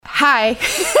Hi.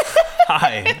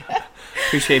 Hi.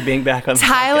 Appreciate being back on the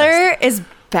Tyler podcast. is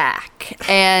back,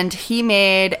 and he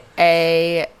made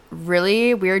a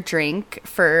really weird drink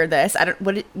for this.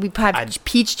 We have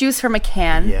peach juice from a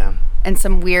can. Yeah. And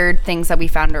some weird things that we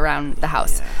found around the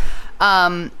house.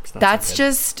 Yeah. That's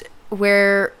just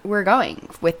where we're going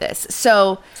with this.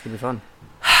 So It's gonna be fun.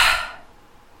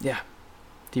 Yeah.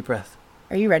 Deep breath.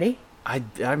 Are you ready?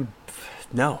 I'm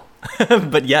no.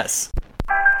 But yes.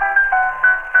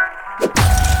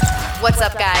 What's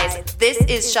up, guys? This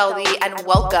is Shelbye, and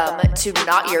welcome to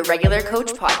Not Your Regular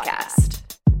Coach podcast.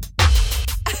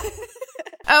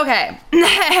 Okay.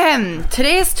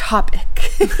 Today's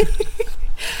topic.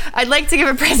 I'd like to give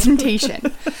a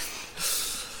presentation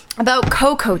about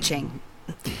co-coaching.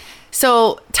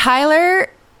 So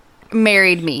Tyler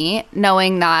married me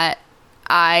knowing that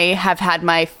I have had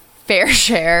my fair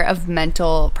share of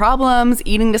mental problems,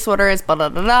 eating disorders, blah, blah,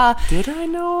 blah, blah. Did I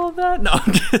know all that? No,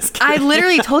 I'm just kidding. I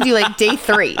literally told you like day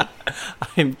 3.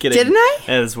 I'm kidding. Didn't I?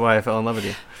 That's why I fell in love with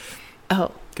you.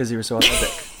 Oh. Because you were so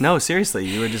authentic. No, seriously.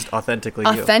 You were just authentically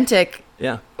Authentic you.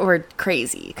 Yeah. or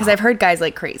crazy. Because I've heard guys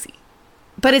like crazy.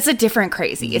 But it's a different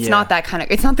crazy. It's Yeah. not that kind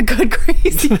of... It's not the good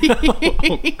crazy.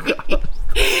 Okay,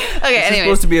 It's anyways.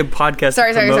 supposed to be a podcast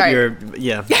Sorry. to promote your...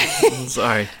 Yeah.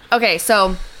 Sorry. Okay,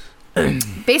 so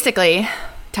basically,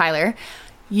 Tyler,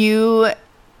 you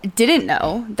didn't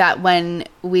know that when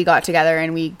we got together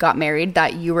and we got married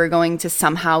that you were going to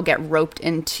somehow get roped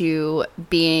into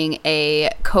being a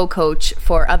co-coach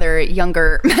for other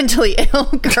younger mentally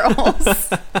ill girls.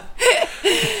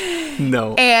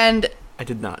 No. And I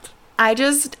did not. I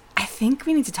think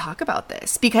we need to talk about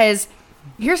this because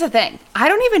here's the thing. I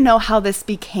don't even know how this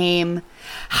became.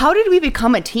 How did we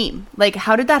become a team? Like,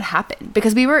 how did that happen?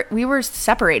 Because we were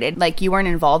separated. Like, you weren't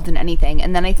involved in anything.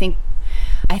 And then I think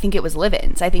it was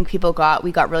live-ins. I think we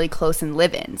got really close in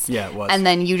live-ins. Yeah, it was. And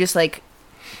then you just like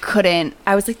couldn't.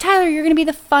 I was like, Tyler, you're gonna be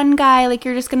the fun guy. Like,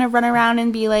 you're just gonna run around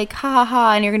and be like, ha ha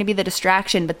ha, and you're gonna be the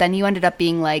distraction. But then you ended up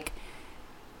being like,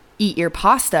 eat your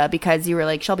pasta because you were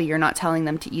like, Shelbye, you're not telling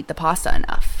them to eat the pasta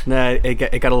enough. No, it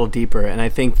got a little deeper, and I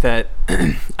think that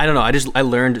I don't know. I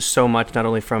learned so much not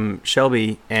only from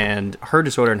Shelbye and her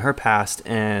disorder and her past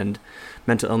and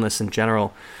mental illness in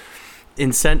general.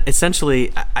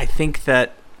 Essentially, I think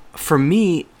that for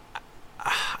me,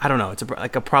 I don't know. It's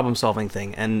like a problem-solving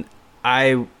thing, and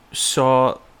I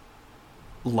saw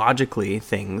logically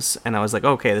things, and I was like,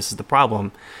 okay, this is the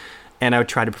problem, and I would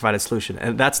try to provide a solution,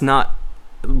 and that's not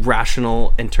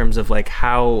rational in terms of like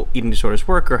how eating disorders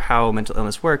work or how mental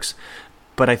illness works,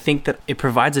 but I think that it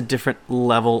provides a different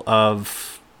level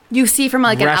of you see from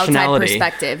like an outside rationality.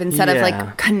 perspective instead of Yeah.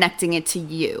 like connecting it to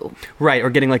you, right, or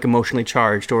getting like emotionally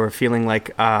charged or feeling like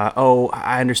oh,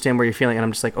 I understand where you're feeling, and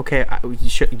I'm just like, okay,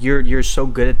 you're so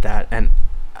good at that, and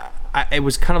it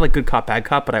was kind of like good cop bad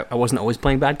cop, but I wasn't always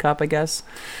playing bad cop, I guess,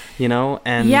 you know.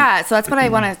 And yeah, so that's what I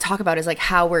want to talk about is like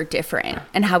how we're different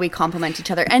and how we complement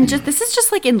each other, and just this is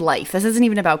just like in life. This isn't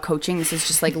even about coaching. This is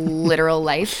just like literal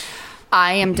life.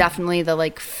 I am definitely the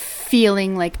like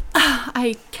feeling like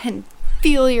I can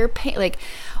feel your pain, like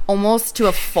almost to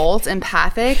a fault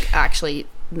empathic. Actually,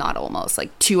 not almost,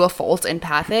 like to a fault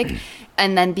empathic,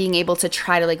 and then being able to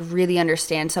try to like really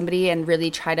understand somebody and really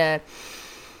try to.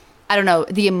 I don't know,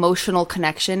 the emotional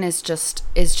connection is just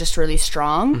really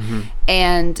strong. Mm-hmm.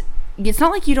 And it's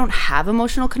not like you don't have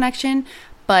emotional connection,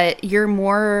 but you're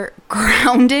more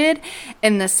grounded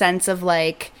in the sense of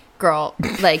like, girl,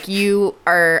 like you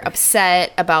are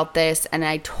upset about this and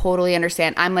I totally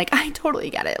understand. I'm like, I totally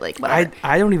get it. Like, whatever.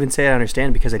 I don't even say I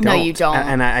understand because I don't. No, you don't.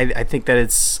 And I think that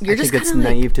it's You're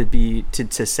naive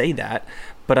to say that,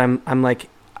 but I'm like,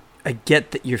 I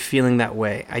get that you're feeling that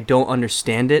way. I don't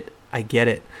understand it. I get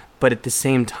it. But at the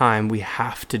same time, we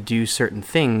have to do certain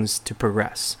things to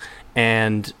progress.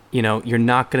 And, you know, you're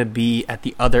not going to be at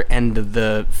the other end of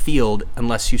the field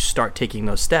unless you start taking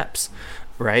those steps,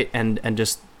 right? And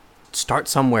just start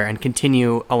somewhere and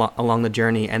continue along the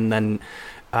journey, and then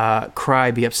cry,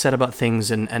 be upset about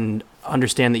things, and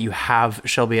understand that you have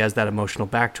Shelbye as that emotional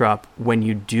backdrop when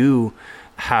you do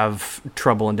have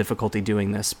trouble and difficulty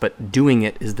doing this. But doing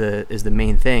it is the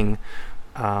main thing.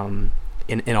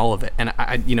 In all of it, and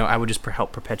I would just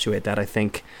help perpetuate that, I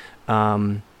think,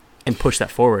 and push that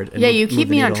forward. And you keep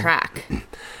me on track.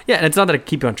 Yeah, and it's not that I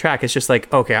keep you on track. It's just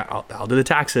like, okay, I'll do the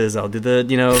taxes, I'll do the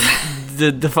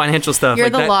the financial stuff. You're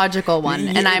like the that. logical one,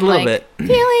 and I'm a little like bit.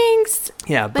 feelings.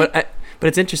 Yeah, like, but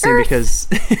it's interesting because,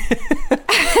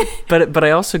 but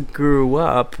I also grew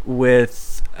up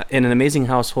in an amazing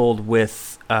household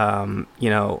with an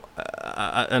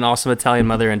awesome Italian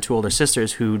mother and 2 older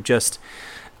sisters who just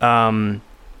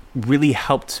really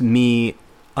helped me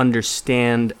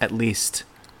understand at least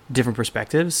different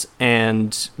perspectives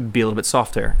and be a little bit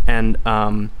softer and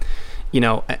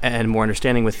and more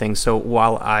understanding with things. So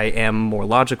while I am more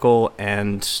logical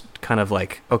and kind of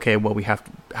like, okay, well, we have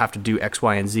to do X,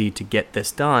 Y, and Z to get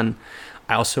this done,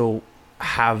 I also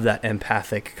have that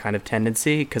empathic kind of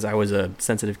tendency because I was a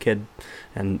sensitive kid,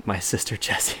 and my sister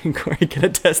Jessie and Corey can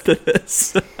attest to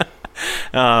this.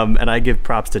 And I give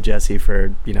props to Jessie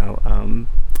for,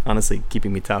 honestly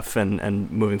keeping me tough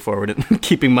and moving forward and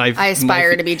keeping my... I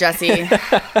aspire to be Jessie.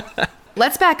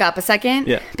 Let's back up a second.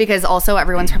 Yeah. Because also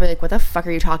everyone's probably like, what the fuck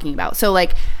are you talking about? So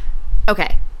like,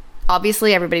 okay,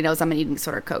 obviously everybody knows I'm an eating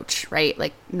disorder coach, right?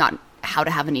 Like not how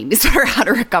to have an eating disorder, how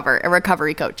to recover, a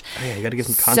recovery coach. Oh yeah, you got to give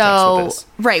some context with this.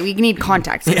 Right, we need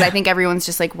context because I think everyone's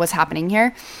just like, what's happening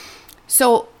here?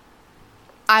 So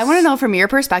I want to know from your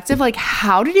perspective, like,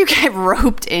 how did you get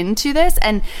roped into this?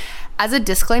 And as a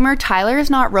disclaimer, Tyler is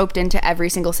not roped into every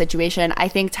single situation. I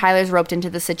think Tyler's roped into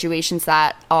the situations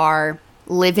that are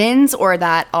live-ins or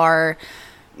that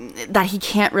he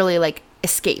can't really like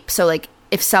escape. So like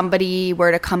if somebody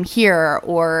were to come here,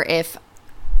 or if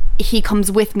he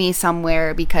comes with me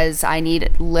somewhere because I need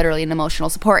literally an emotional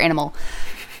support animal,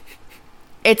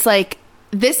 it's like,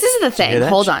 this is the thing.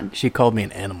 Hold on. She called me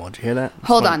an animal. Did you hear that?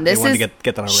 Hold on. This is to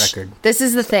get that on record. This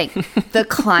is the thing. The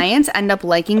clients end up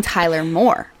liking Tyler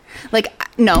more.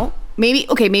 Like, no, maybe.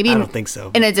 I don't think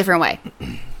so. In a different way.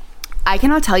 I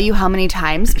cannot tell you how many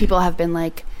times people have been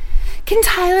like, "Can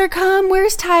Tyler come?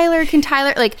 Where's Tyler? Can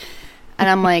Tyler like?" And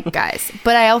I'm like, guys,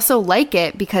 but I also like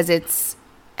it because it's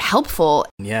helpful.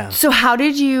 Yeah. So how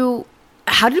did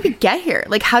we get here?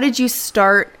 Like, how did you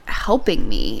start helping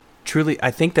me? Truly,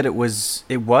 I think that I was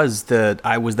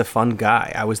the fun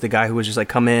guy. I was the guy who was just like,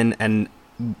 come in and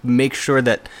make sure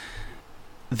that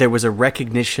there was a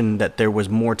recognition that there was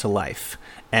more to life,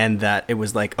 and that it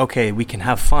was like, okay, we can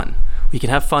have fun. We can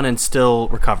have fun and still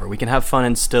recover. We can have fun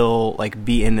and still like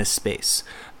be in this space.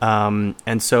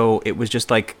 And so it was just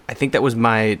like, I think that was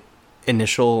my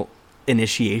initial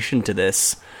initiation to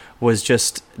this, was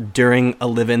just during a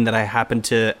live-in that I happened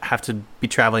to have to be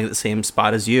traveling at the same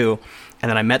spot as you. And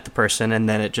then I met the person, and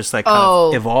then it just like kind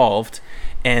of evolved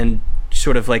and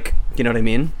sort of like, you know what I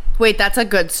mean? Wait, that's a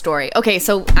good story. Okay,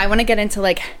 so I want to get into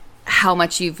like how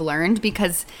much you've learned,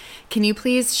 because can you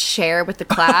please share with the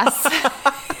class?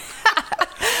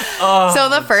 So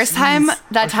the first time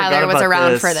that Tyler was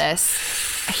around for this,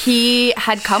 he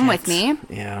had come with me.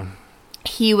 Yeah.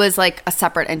 He was like a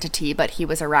separate entity, but he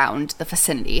was around the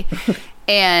vicinity.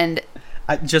 And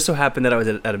it just so happened that I was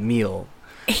at a meal.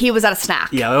 He was at a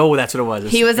snack. Yeah, that's what it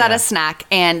was. He was at a snack,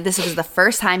 and this was the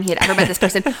first time he had ever met this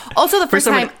person. Also, the first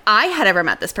time I had ever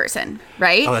met this person,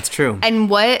 right? Oh, that's true. And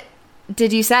what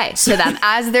did you say to them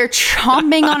as they're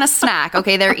chomping on a snack?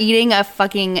 Okay, they're eating a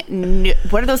fucking,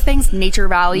 what are those things? Nature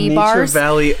Valley bars? Nature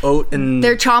Valley oat and...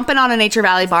 They're chomping on a Nature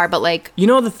Valley bar, but like... You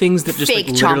know the things that just fake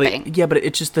like literally... chomping. Yeah, but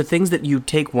it's just the things that you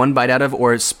take one bite out of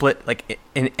or split like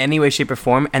in any way, shape, or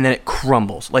form, and then it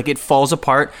crumbles. Like it falls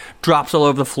apart, drops all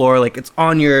over the floor, like it's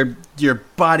on your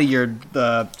body, your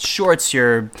shorts,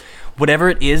 your... Whatever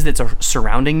it is that's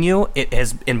surrounding you, it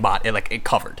has it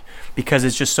covered, because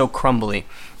it's just so crumbly.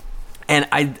 And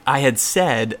I had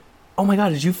said, "Oh my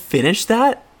God, did you finish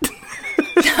that?"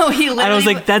 No, he literally... And I was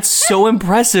like, "That's so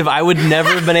impressive. I would never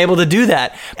have been able to do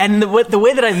that." And the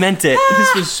way that I meant it,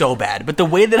 this was so bad, but the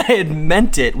way that I had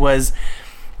meant it was,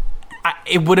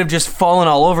 it would have just fallen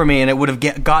all over me, and it would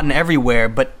have gotten everywhere.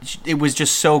 But it was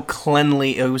just so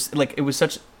cleanly. It was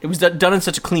done in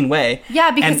such a clean way.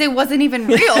 Yeah, because it wasn't even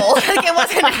real. Like it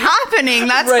wasn't happening.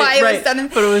 That's why it was done.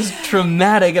 But it was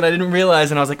traumatic, and I didn't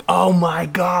realize. And I was like, "Oh my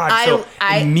God!"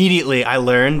 Immediately, I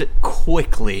learned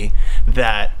quickly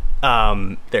that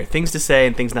there are things to say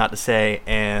and things not to say,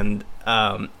 and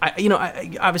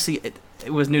I obviously.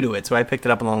 It was new to it, so I picked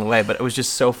it up along the way, but it was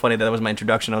just so funny that was my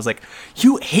introduction. I was like,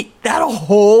 "You ate that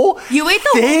whole You ate the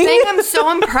whole thing? I'm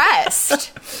so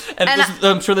impressed." and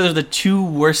I'm sure those are the two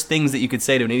worst things that you could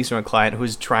say to an eating disorder client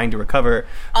who's trying to recover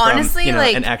honestly, from,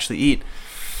 and actually eat.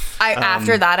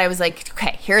 After that, I was like,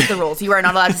 okay, here's the rules. You are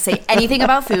not allowed to say anything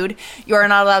about food. You are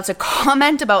not allowed to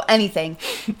comment about anything.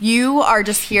 You are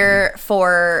just here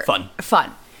for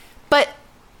fun. But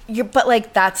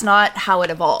like that's not how it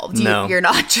evolved. No. You're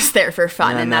not just there for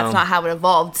fun, and that's not how it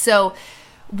evolved. So,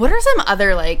 what are some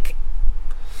other like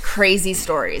crazy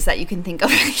stories that you can think of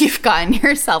that you've gotten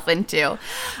yourself into?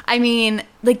 I mean,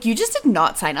 like you just did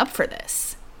not sign up for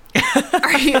this.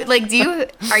 Are you like?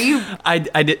 Are you?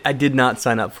 I did not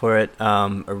sign up for it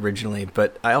originally,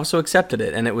 but I also accepted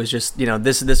it, and it was just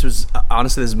this was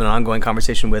honestly, this has been an ongoing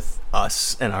conversation with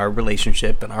us and our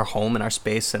relationship and our home and our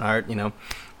space and our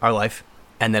our life.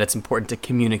 and that it's important to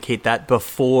communicate that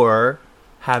before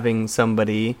having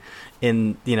somebody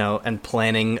in, and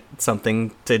planning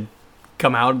something to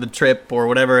come out of the trip or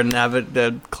whatever and have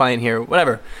the client here,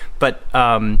 whatever. But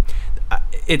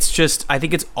it's just, I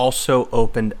think it's also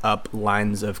opened up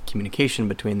lines of communication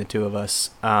between the two of us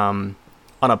on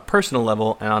a personal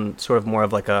level and on sort of more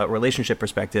of like a relationship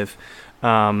perspective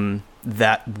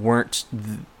that weren't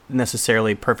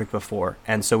necessarily perfect before.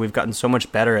 And so we've gotten so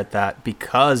much better at that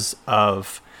because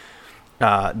of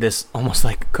this almost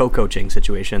like co-coaching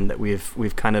situation that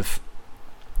we've kind of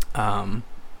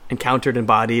encountered,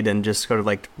 embodied, and just sort of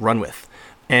like run with.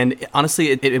 And honestly,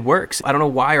 it works. I don't know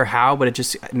why or how,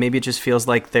 but maybe it just feels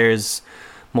like there's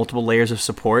multiple layers of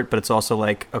support, but it's also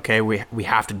like, okay, we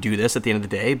have to do this at the end of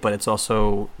the day, but it's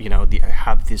also,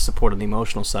 have the support on the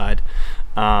emotional side.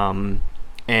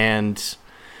 And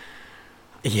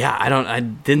yeah, I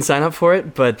didn't sign up for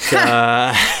it, but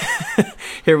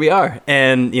here we are.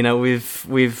 And,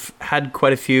 we've had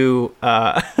quite a few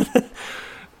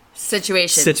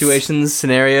situations,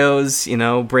 scenarios,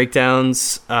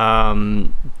 breakdowns,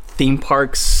 theme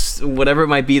parks, whatever it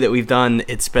might be that we've done.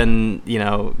 It's been,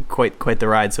 quite the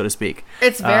ride, so to speak.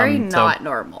 It's very not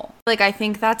normal. Like, I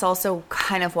think that's also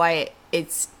kind of why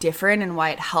it's different and why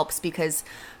it helps, because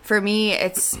for me,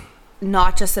 it's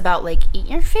not just about like eat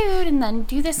your food and then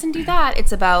do this and do that.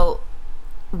 It's about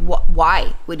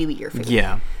why would you eat your food?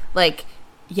 Yeah. Like,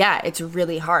 yeah, it's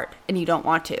really hard and you don't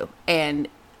want to, and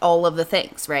all of the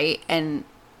things, right? And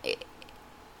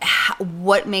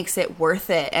what makes it worth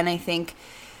it? And I think,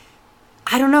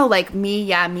 I don't know, like me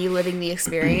living the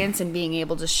experience and being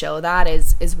able to show that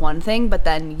is one thing, but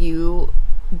then you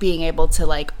being able to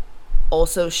like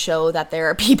also show that there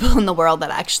are people in the world that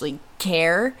actually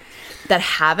care, that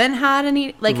haven't had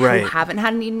any, like, right, who haven't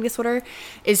had an eating disorder,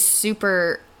 is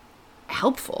super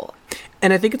helpful.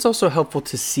 And I think it's also helpful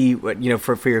to see what,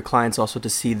 for your clients also to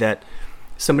see that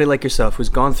somebody like yourself who's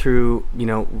gone through,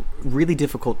 really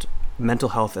difficult mental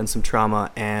health and some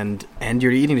trauma and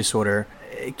your eating disorder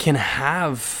can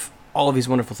have all of these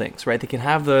wonderful things, right? They can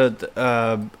have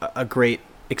a great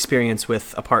experience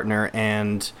with a partner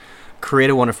and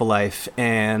create a wonderful life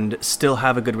and still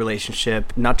have a good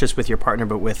relationship, not just with your partner,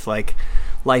 but with like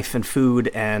life and food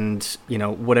and,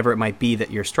 whatever it might be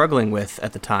that you're struggling with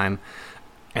at the time.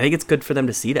 I think it's good for them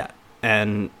to see that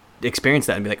and experience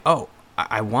that and be like, oh,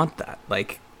 I want that.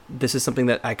 Like, this is something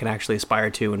that I can actually aspire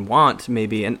to and want,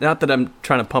 maybe. And not that I'm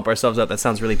trying to pump ourselves up. That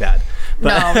sounds really bad.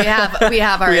 But no, we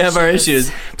have our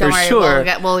issues. Don't worry, sure.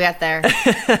 We'll get there.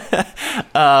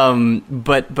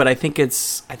 But I think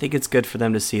it's good for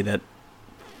them to see that,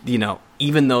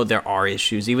 even though there are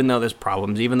issues, even though there's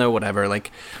problems, even though whatever, like,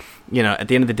 at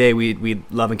the end of the day, we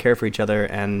love and care for each other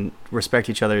and respect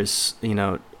each other's,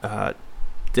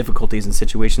 difficulties and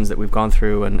situations that we've gone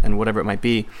through and whatever it might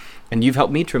be. And you've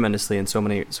helped me tremendously in so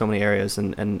many areas.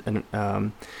 And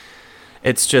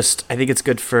it's just, I think it's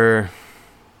good for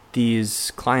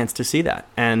these clients to see that.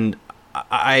 And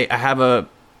I have a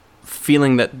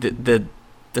feeling that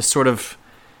the sort of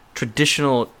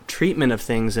traditional treatment of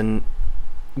things and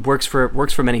works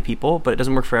for many people, but it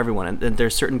doesn't work for everyone. And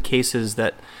there's certain cases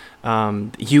that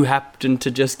you happen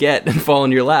to just get and fall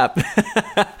in your lap,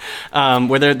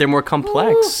 where they're more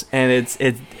complex. Ooh. And it's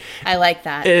I like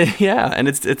that. And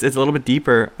it's a little bit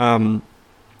deeper.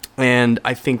 And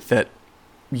I think that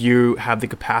you have the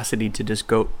capacity to just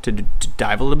go to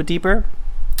dive a little bit deeper,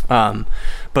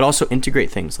 but also integrate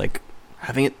things like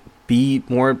having it be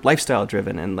more lifestyle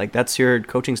driven, and like that's your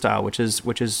coaching style, which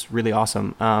is really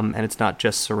awesome. And it's not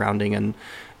just surrounding and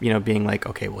being like,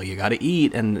 okay, well, you got to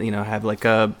eat and have like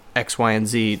a X, Y, and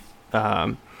Z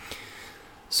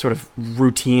sort of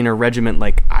routine or regiment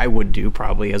like I would do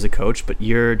probably as a coach, but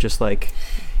you're just like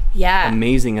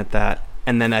amazing at that.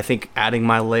 And then I think adding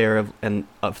my layer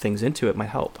of things into it might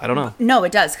help. I don't know. No,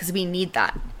 it does, because we need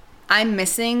that. I'm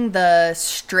missing the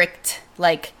strict,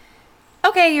 like,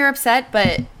 okay, you're upset,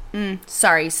 but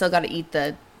sorry, you still got to eat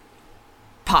the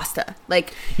pasta.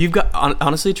 Like, you've got,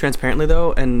 honestly, transparently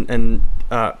though, and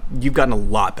you've gotten a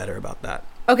lot better about that.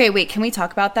 Okay, wait, can we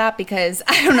talk about that? Because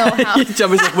I don't know how. I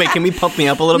was like, wait, can we pump me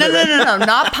up a little bit? No,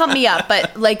 not pump me up,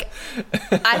 but like,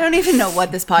 I don't even know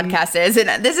what this podcast is. And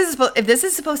if this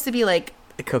is supposed to be like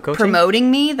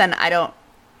promoting me, then I don't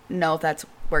know if that's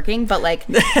working. But like,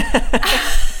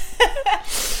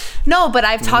 no, but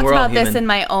I've talked about this in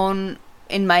my own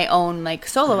like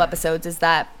solo episodes, is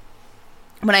that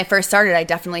when I first started, I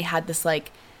definitely had this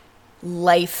like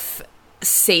life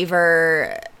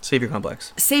savior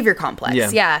complex.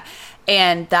 Yeah.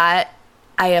 And that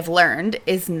I have learned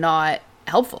is not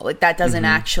helpful. Like, that doesn't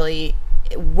actually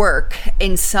work.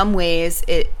 In some ways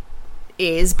it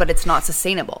is, but it's not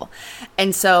sustainable.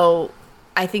 And so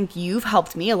I think you've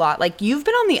helped me a lot. Like, you've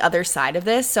been on the other side of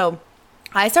this. So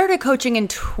I started coaching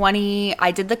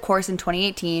I did the course in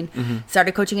 2018,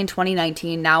 started coaching in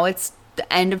 2019. Now it's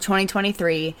the end of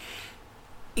 2023.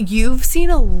 You've seen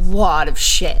a lot of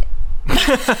shit.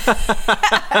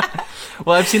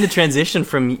 Well, I've seen the transition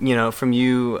from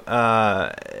you,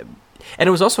 and it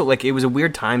was also like, it was a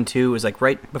weird time too. It was like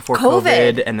right before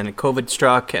COVID, and then COVID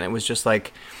struck, and it was just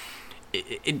like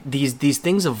these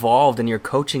things evolved, and your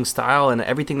coaching style and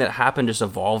everything that happened just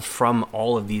evolved from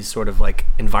all of these sort of like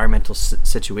environmental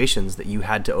situations that you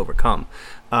had to overcome.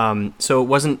 So it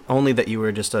wasn't only that you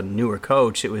were just a newer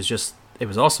coach; it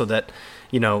was also that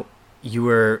you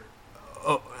were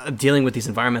dealing with these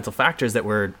environmental factors that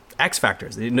were X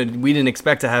factors. We didn't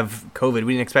expect to have COVID.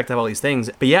 We didn't expect to have all these things.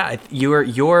 But yeah,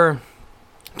 your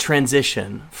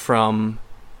transition from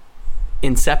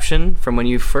inception, from when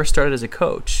you first started as a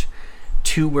coach,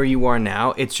 to where you are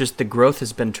now, it's just, the growth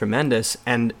has been tremendous.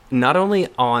 And not only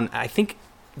I think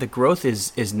the growth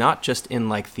is not just in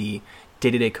like the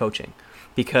day-to-day coaching,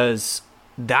 because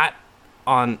that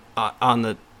on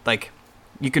the, like,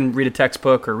 you can read a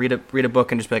textbook or read a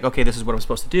book and just be like, okay, this is what I'm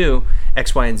supposed to do,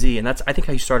 X, Y, and Z. And that's, I think,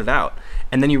 how you started out.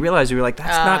 And then you realize you were like,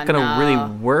 that's not going to really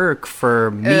work for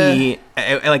me.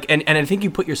 And I think you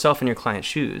put yourself in your client's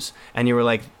shoes, and you were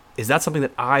like, is that something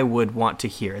that I would want to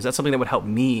hear? Is that something that would help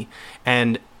me?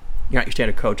 And you're not your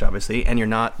standard coach, obviously, and you're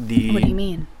not the... What do you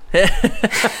mean?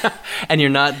 And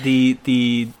you're not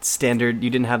the standard,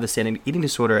 you didn't have the standard eating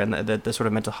disorder and the sort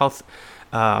of mental health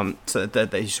so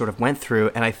that you sort of went through.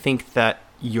 And I think that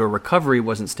your recovery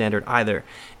wasn't standard either.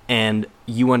 And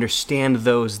you understand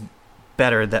those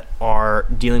better that are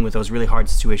dealing with those really hard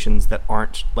situations that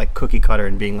aren't like cookie cutter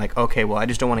and being like, okay, well, I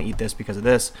just don't want to eat this because of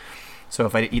this. So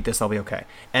if I eat this, I'll be okay.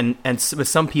 And with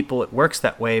some people, it works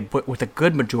that way, but with a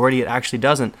good majority, it actually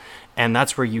doesn't. And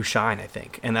that's where you shine, I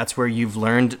think. And that's where you've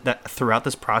learned that throughout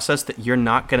this process that you're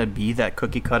not going to be that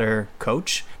cookie cutter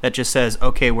coach that just says,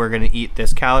 okay, we're going to eat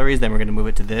this calories, then we're going to move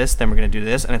it to this, then we're going to do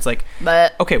this. And it's like,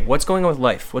 but okay, what's going on with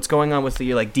life? What's going on with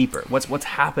you, like, deeper? What's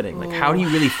happening? Like, how do you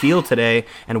really feel today?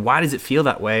 And why does it feel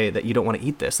that way that you don't want to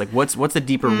eat this? Like, what's the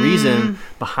deeper reason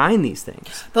behind these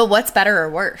things? But what's better or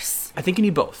worse? I think you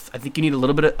need both. I think you need a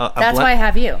little bit of that's why I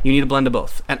have you. You need a blend of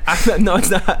both. And no, it's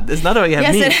not. It's not why you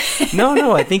have me.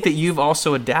 No. I think that you've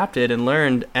also adapted and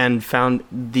learned and found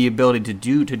the ability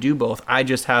to do both. I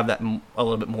just have that a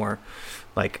little bit more,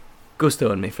 like,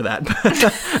 gusto in me for that.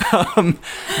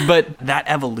 But that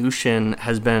evolution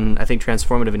has been, I think,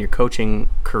 transformative in your coaching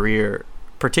career,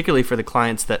 particularly for the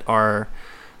clients that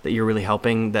you're really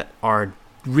helping, that are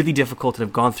really difficult and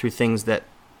have gone through things that,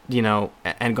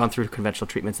 and gone through conventional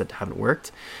treatments that haven't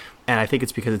worked. And I think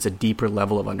it's because it's a deeper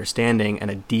level of understanding and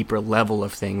a deeper level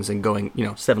of things and going,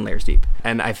 7 layers deep.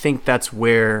 And I think that's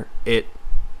where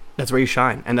you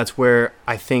shine. And that's where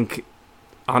I think,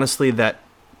 honestly, that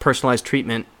personalized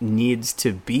treatment needs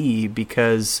to be,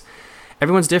 because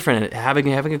everyone's different.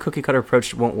 Having a cookie cutter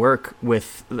approach won't work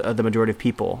with the majority of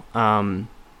people. And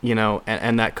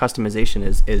that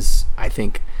customization is I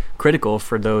think critical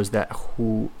for those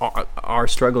who are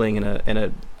struggling in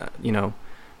a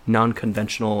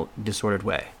non-conventional disordered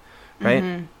way, right?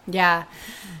 Mm-hmm. Yeah.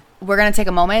 We're going to take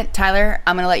a moment. Tyler,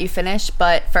 I'm going to let you finish,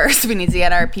 but first we need to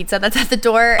get our pizza that's at the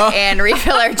door and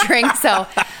refill our drink. So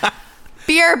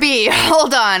BRB,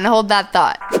 hold that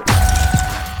thought.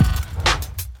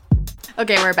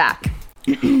 Okay, we're back.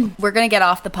 We're going to get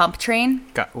off the pump train.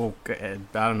 I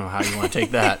don't know how you want to take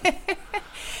that.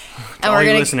 To all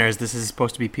you listeners, this is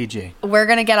supposed to be PG. We're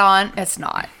going to get on. It's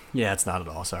not. Yeah, it's not at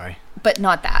all. Sorry. But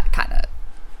not that kind of.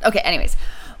 Okay, anyways.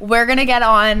 We're going to get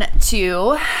on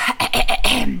to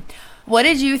what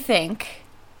did you think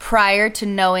prior to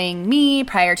knowing me,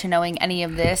 prior to knowing any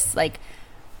of this? Like,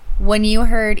 when you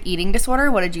heard eating disorder,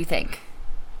 what did you think?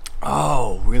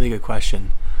 Oh, really good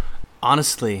question.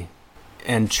 Honestly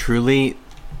and truly,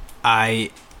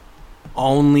 I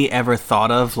only ever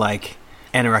thought of like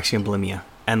anorexia and bulimia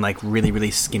and like really,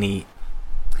 really skinny.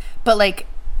 But like,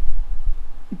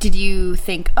 did you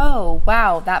think, oh,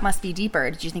 wow, that must be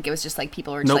deeper? Did you think it was just like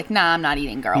people were just like, nah, I'm not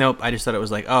eating, girl? Nope. I just thought it was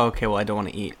like, oh, okay, well, I don't want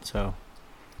to eat, so.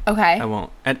 Okay. I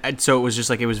won't. And so it was just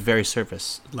like, it was very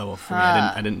surface level for me.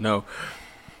 I didn't know.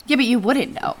 Yeah, but you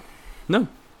wouldn't know. No.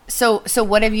 So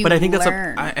what have you learned?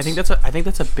 I think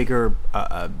that's a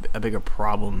bigger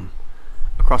problem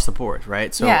across the board,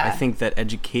 right? So yeah. I think that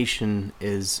education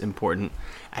is important.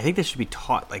 I think this should be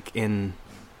taught like in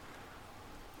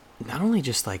not only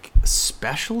just like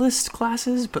specialist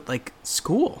classes, but like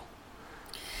school.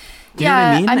 Do you know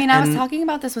what I mean? I was talking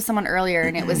about this with someone earlier,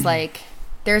 and it was like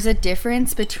there's a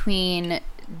difference between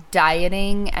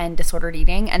dieting and disordered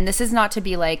eating, and this is not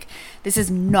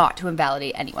to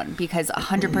invalidate anyone, because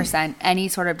 100% any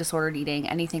sort of disordered eating,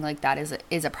 anything like that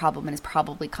is a problem and is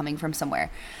probably coming from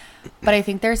somewhere. But I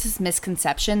think there's this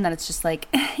misconception that it's just like,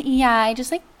 yeah, I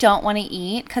just like don't want to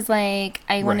eat because like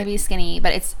I want to be skinny,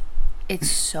 but it's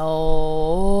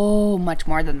so much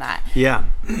more than that. Yeah.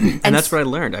 And that's what I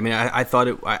learned. I mean, I thought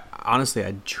it, honestly,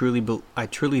 I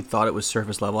truly thought it was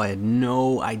surface level. I had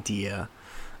no idea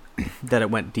that it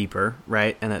went deeper,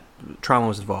 right? And that trauma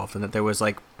was involved, and that there was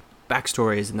like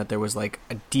backstories, and that there was like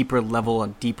a deeper level, a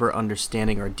deeper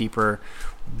understanding, or a deeper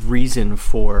reason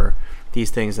for these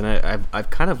things. And I've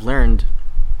kind of learned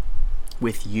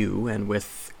with you and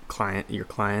with your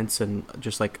clients, and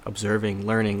just like observing,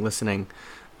 learning, listening,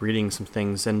 reading some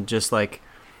things, and just like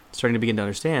starting to begin to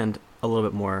understand a little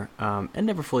bit more, and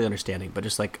never fully understanding, but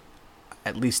just like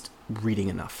at least reading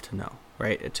enough to know,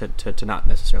 right? To not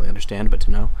necessarily understand, but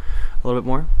to know a little bit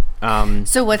more.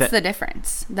 So what's the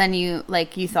difference? Then you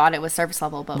thought it was surface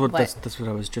level, but that's what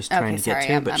I was just trying to get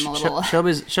to. But I'm a little...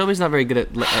 Shelby's not very good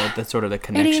at the sort of the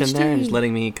connection ADHD. There, and just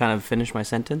letting me kind of finish my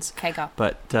sentence. Okay, go.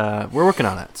 But we're working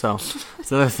on it, so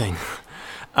it's another thing.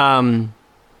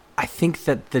 I think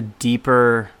that the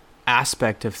deeper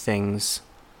aspect of things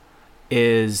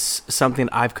is something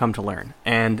I've come to learn,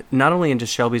 and not only in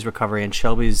just Shelby's recovery and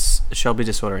Shelby's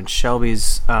disorder and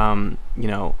Shelby's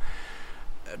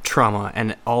trauma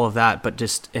and all of that, but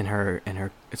just in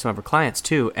some of her clients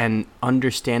too, and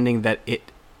understanding that it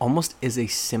almost is a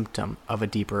symptom of a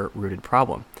deeper rooted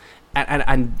problem.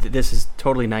 And this is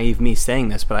totally naive me saying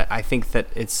this, but I think that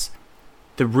it's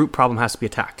the root problem has to be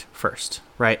attacked first,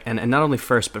 right? And not only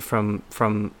first, but from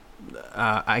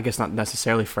I guess not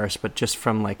necessarily first, but just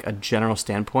from like a general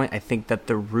standpoint, I think that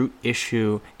the root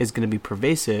issue is going to be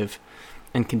pervasive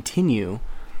and continue.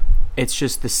 It's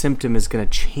just the symptom is going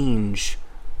to change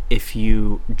if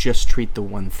you just treat the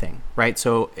one thing, right?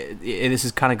 So this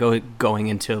is kind of going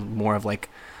into more of like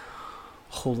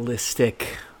holistic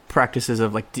practices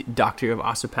of like doctor of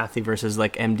osteopathy versus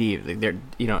like MD. They're,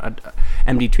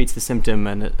 MD treats the symptom,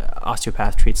 and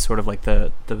osteopath treats sort of like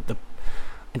the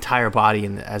entire body,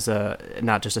 and as a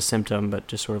not just a symptom, but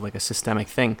just sort of like a systemic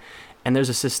thing. And there's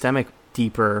a systemic,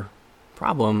 deeper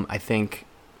problem, I think,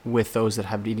 with those that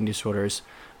have eating disorders.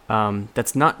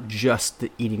 That's not just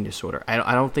the eating disorder.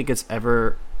 I don't think it's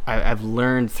ever. I've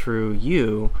learned through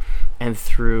you and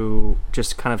through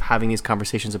just kind of having these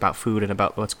conversations about food and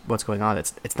about what's going on.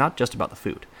 It's not just about the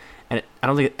food, and I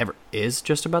don't think it ever is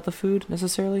just about the food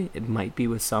necessarily. It might be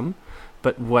with some,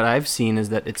 but what I've seen is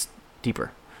that it's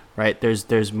deeper, right?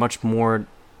 There's much more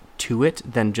to it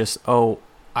than just, oh,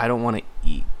 I don't want to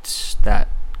eat that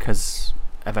because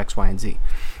of X, Y, and Z.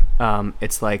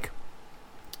 It's like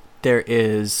there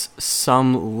is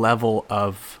some level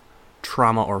of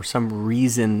trauma or some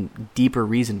reason, deeper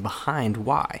reason behind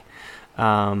why.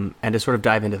 And to sort of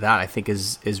dive into that, I think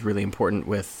is really important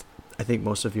with, I think,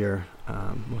 most of your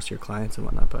clients and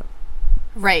whatnot. But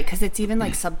right, because it's even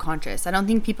like subconscious. I don't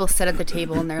think people sit at the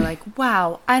table and they're like,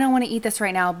 wow, I don't want to eat this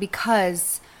right now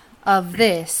because of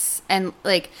this. And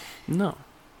like, no,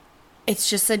 it's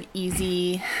just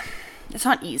it's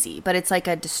not easy, but it's like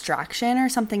a distraction or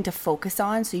something to focus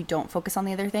on, so you don't focus on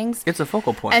the other things. It's a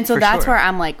focal point. And so that's where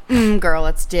I'm like, girl,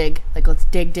 let's dig. Like, let's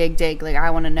dig. Like, I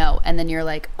want to know. And then you're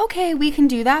like, okay, we can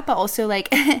do that, but also like,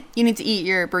 you need to eat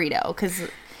your burrito, because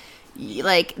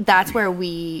like that's where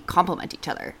we complement each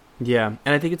other. Yeah,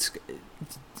 and I think it's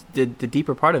the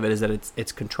deeper part of it is that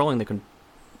it's controlling the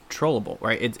controllable,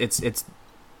 right? It's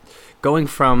going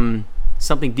from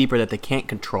something deeper that they can't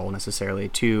control necessarily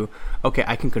to, okay,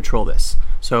 I can control this.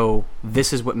 So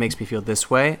this is what makes me feel this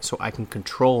way, so I can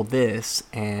control this.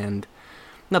 And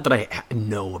not that I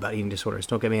know about eating disorders.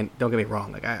 Don't get me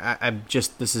wrong. Like I'm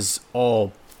just, this is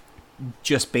all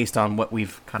just based on what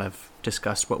we've kind of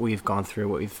discussed, what we've gone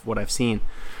through, what I've seen.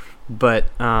 But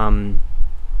that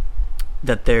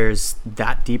there's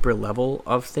that deeper level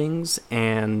of things,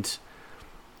 and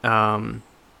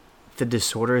the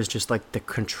disorder is just like the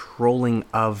controlling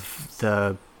of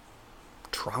the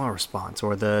trauma response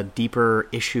or the deeper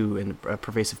issue and a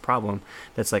pervasive problem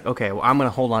that's like, okay, well, I'm going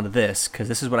to hold on to this because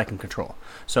this is what I can control.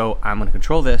 So I'm going to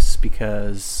control this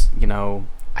because,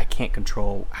 I can't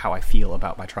control how I feel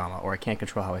about my trauma, or I can't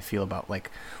control how I feel about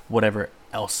like whatever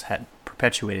else had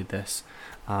perpetuated this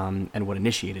and what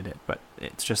initiated it. But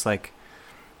it's just like,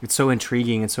 it's so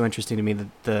intriguing and so interesting to me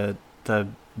that the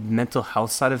mental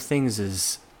health side of things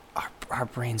is, our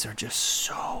brains are just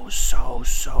so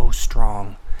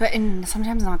strong, but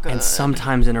sometimes not good, and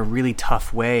sometimes in a really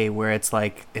tough way where it's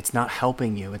like it's not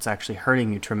helping you, it's actually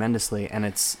hurting you tremendously. And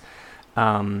it's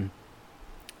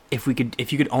if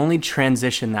you could only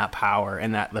transition that power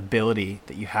and that ability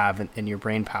that you have in your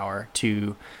brain power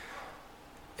to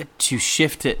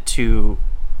shift it to,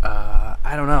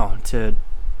 I don't know, to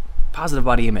positive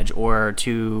body image, or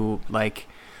to like,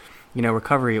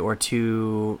 recovery, or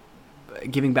to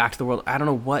giving back to the world. I don't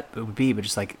know what it would be, but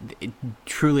just like,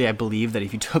 truly, I believe that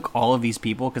if you took all of these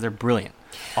people, because they're brilliant,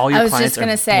 all your clients are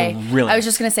brilliant. I was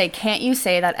just gonna say, can't you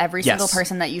say that every single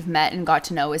person that you've met and got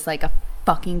to know is like a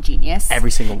fucking genius?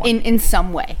 Every single one. In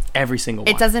some way. Every single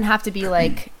one. It doesn't have to be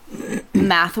like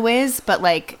math whiz, but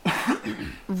like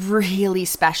really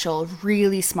special,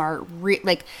 really smart,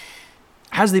 like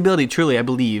has the ability, truly, I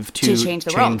believe, to change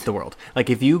the world. Like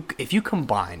if you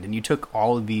combined and you took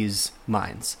all of these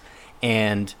minds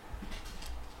and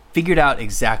figured out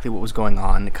exactly what was going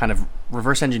on, kind of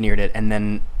reverse engineered it, and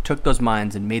then took those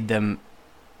minds and made them,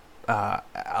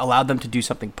 allowed them to do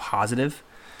something positive,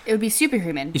 it would be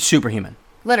superhuman. It's superhuman.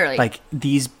 Literally. Like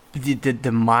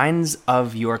the minds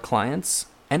of your clients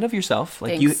and of yourself,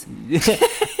 like Thanks. you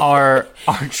are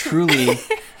truly,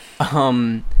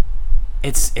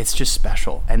 it's just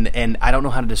special. And I don't know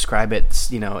how to describe it.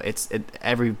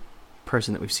 Every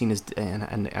person that we've seen is,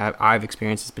 and I've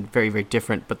experienced, has been very, very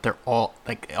different, but they're all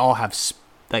have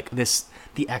like this,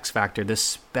 the X factor, this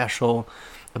special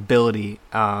ability,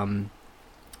 and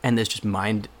this just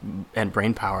mind and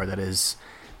brain power that is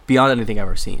beyond anything I've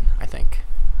ever seen, I think.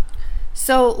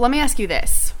 So let me ask you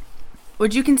this.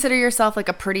 Would you consider yourself like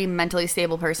a pretty mentally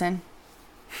stable person?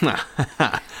 Well,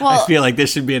 I feel like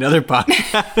this should be another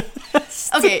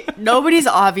podcast. Okay, nobody's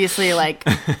obviously like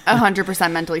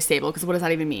 100% mentally stable, because what does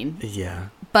that even mean? Yeah.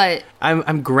 But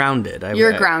I'm grounded.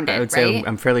 You're grounded, I would right? say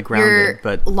I'm fairly grounded. You're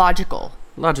but logical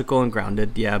and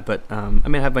grounded, yeah. But I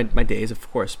mean, I have my days, of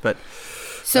course, but...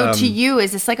 So to you,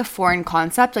 is this like a foreign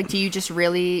concept? Like, do you just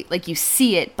really, like, you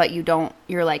see it, but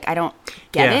you're like, I don't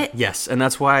get it? Yes. And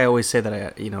that's why I always say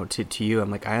that to you,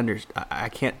 I'm like, I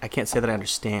can't say that I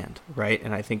understand. Right.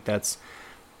 And I think it's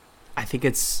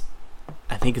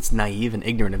naive and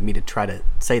ignorant of me to try to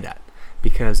say that,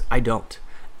 because I don't,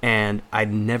 and I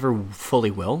never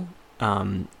fully will.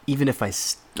 Even if I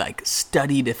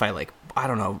studied, if I I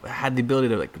don't know, had the ability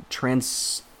to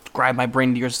transcribe my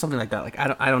brain to yours or something like that. Like,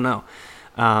 I don't know.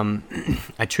 I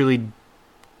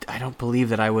don't believe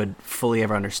that I would fully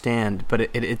ever understand, but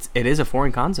it is a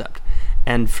foreign concept.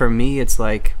 And for me, it's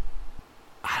like,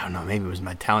 I don't know, maybe it was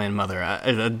my Italian mother.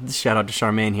 Shout out to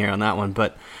Charmaine here on that one.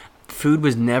 But food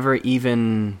was never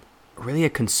even really a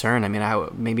concern. I mean,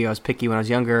 maybe I was picky when I was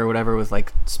younger or whatever with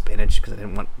like spinach, because I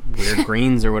didn't want weird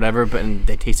greens or whatever, and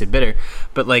they tasted bitter.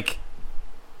 But like,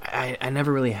 I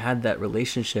never really had that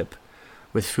relationship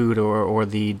with food or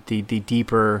the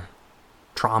deeper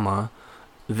trauma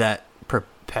that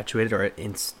perpetuated or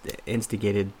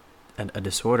instigated a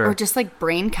disorder, or just like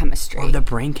brain chemistry, or the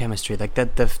brain chemistry, like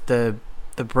that the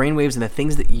brain waves and the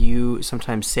things that you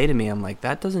sometimes say to me. I'm like,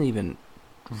 that doesn't even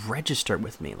register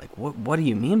with me. Like, what do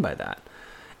you mean by that?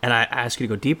 And I ask you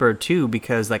to go deeper too,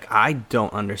 because like, I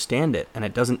don't understand it, and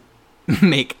it doesn't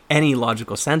make any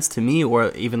logical sense to me,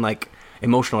 or even like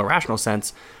emotional or rational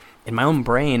sense. In my own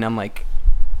brain, I'm like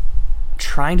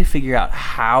trying to figure out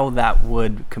how that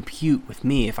would compute with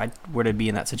me if I were to be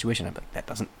in that situation. I'd be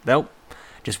like, nope,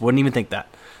 just wouldn't even think that.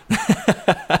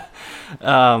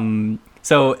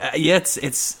 Yeah,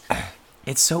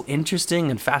 it's so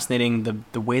interesting and fascinating,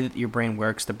 the way that your brain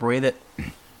works, the way that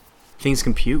things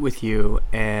compute with you,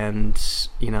 and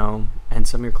and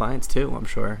some of your clients too, I'm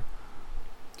sure.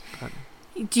 But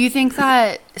do you think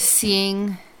that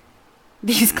seeing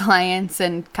these clients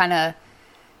and kind of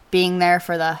being there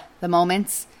for the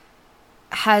moments,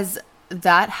 has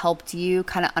that helped you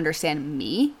kind of understand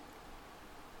me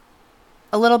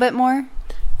a little bit more?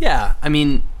 Yeah, I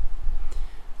mean,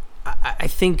 I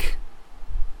think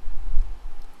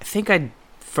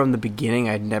from the beginning,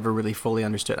 I'd never really fully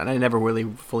understood, and I never really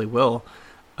fully will.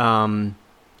 But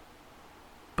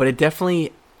it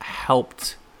definitely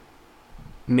helped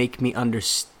make me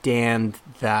understand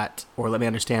that, or let me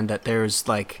understand that there's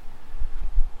like,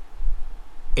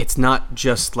 it's not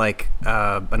just like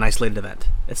an isolated event.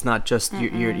 It's not just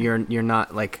you're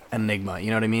not like an enigma. You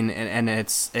know what I mean? And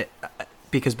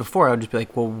because before I would just be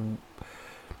like, well,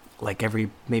 like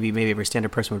maybe every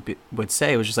standard person would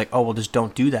say, it was just like, oh, well, just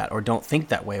don't do that, or don't think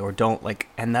that way, or don't like,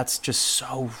 and that's just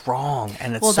so wrong.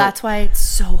 And it's that's why it's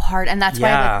so hard, and that's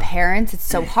why with parents it's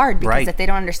so hard, because if they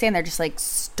don't understand, they're just like,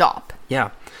 stop.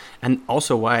 Yeah. And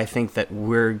also why I think that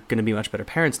we're going to be much better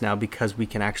parents now, because we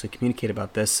can actually communicate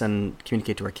about this and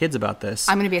communicate to our kids about this.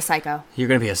 I'm going to be a psycho. You're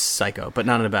going to be a psycho, but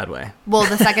not in a bad way. Well,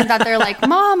 the second that they're like,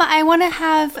 Mom, I want to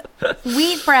have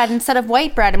wheat bread instead of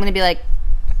white bread, I'm going to be like,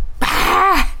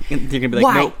 bah! You're gonna be like,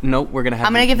 Why? no, we're gonna have.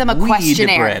 I'm gonna give them a weed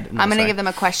questionnaire. bread. No, I'm gonna sorry. give them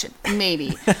a question,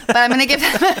 maybe, but I'm gonna give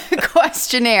them a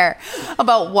questionnaire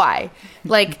about why.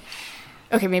 Like,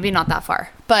 okay, maybe not that far,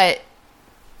 but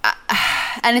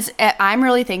I'm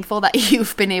really thankful that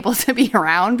you've been able to be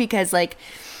around because, like,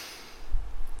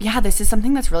 yeah, this is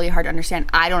something that's really hard to understand.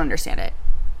 I don't understand it.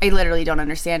 I literally don't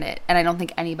understand it, and I don't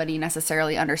think anybody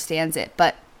necessarily understands it.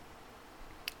 But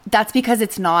that's because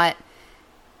it's not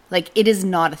like it is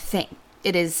not a thing.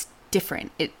 It is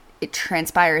different. It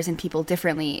transpires in people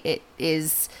differently. It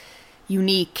is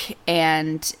unique,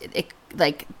 and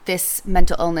like this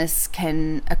mental illness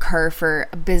can occur for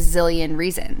a bazillion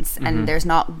reasons, and there's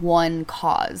not one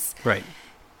cause. Right.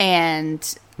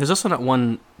 And there's also not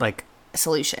one like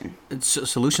solution.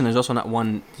 There's also not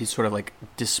one sort of like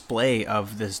display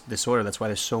of this disorder. That's why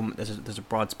there's a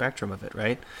broad spectrum of it,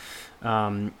 right?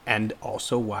 And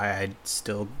also why I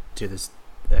still do this.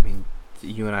 I mean,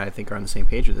 you and I think, are on the same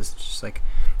page with this. It's just like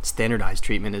standardized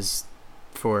treatment is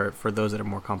for those that are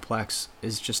more complex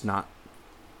is just not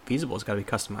feasible. It's got to be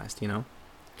customized, you know.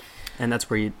 And that's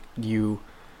where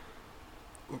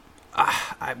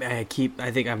I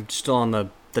think I'm still on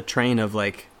the train of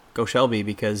like go Shelbye,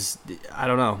 because I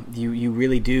don't know, you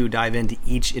really do dive into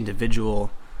each individual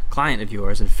client of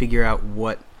yours and figure out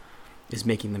what is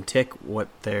making them tick, what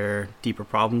their deeper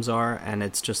problems are, and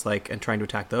it's just like, and trying to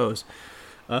attack those.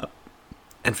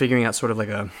 And figuring out sort of like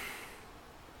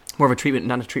more of a treatment,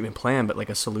 not a treatment plan, but like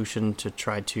a solution to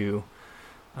try to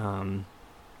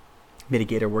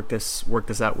mitigate or work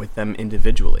this out with them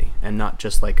individually, and not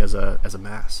just like as a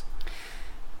mass.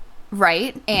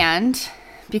 Right. And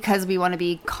because we want to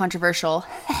be controversial,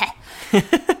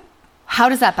 how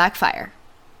does that backfire?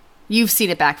 You've seen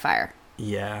it backfire.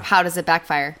 Yeah. How does it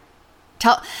backfire?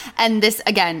 And this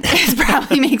again, this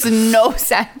probably makes no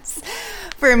sense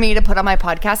for me to put on my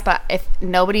podcast, but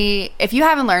if you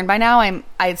haven't learned by now,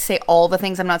 I say all the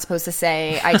things I'm not supposed to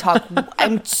say.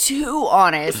 I'm too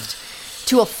honest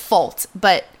to a fault.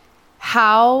 But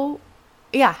how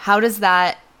does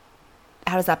that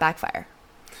backfire?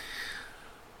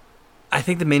 I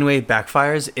think the main way it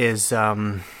backfires is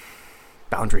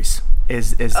boundaries.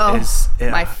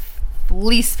 My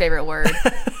least favorite word.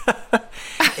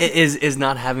 is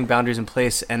not having boundaries in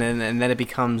place, and then it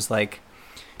becomes like,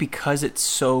 because it's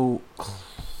so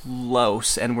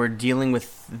close and we're dealing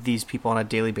with these people on a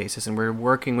daily basis and we're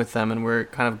working with them and we're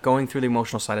kind of going through the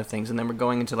emotional side of things, and then we're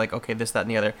going into like, okay, this, that, and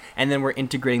the other, and then we're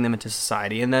integrating them into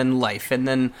society and then life, and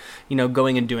then, you know,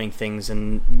 going and doing things,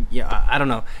 and yeah, I don't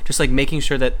know, just like making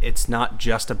sure that it's not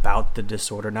just about the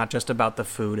disorder, not just about the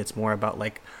food, it's more about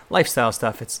like lifestyle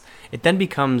stuff. It then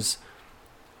becomes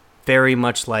very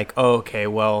much like, oh, okay,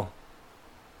 well,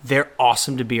 they're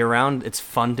awesome to be around. It's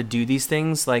fun to do these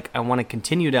things. Like, I want to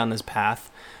continue down this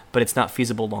path, but it's not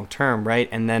feasible long term, right?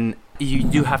 And then you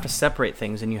do have to separate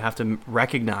things, and you have to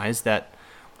recognize that,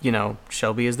 you know,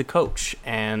 Shelbye is the coach,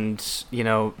 and, you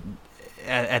know,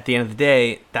 at the end of the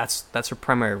day, that's her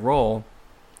primary role,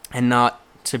 and not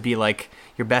to be like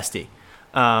your bestie.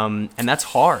 And that's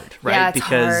hard, right? Yeah,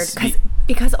 it's hard.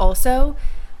 Because also,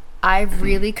 I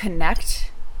really connect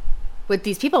with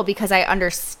these people because I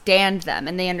understand them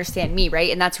and they understand me,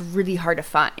 right? And that's really hard to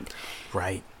find.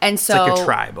 Right. And so it's like a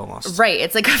tribe almost. Right.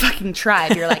 It's like a fucking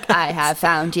tribe. You're like, I have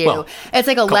found you. Well, it's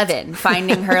like 11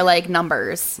 finding her like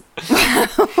numbers.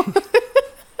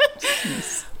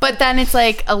 But then it's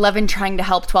like 11 trying to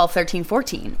help 12, 13,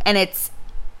 14. And it's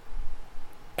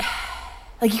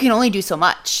like, you can only do so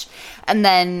much. And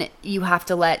then you have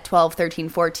to let 12, 13,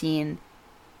 14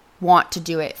 want to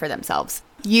do it for themselves.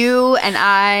 You and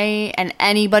I and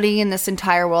anybody in this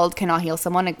entire world cannot heal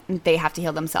someone. They have to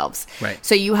heal themselves. Right.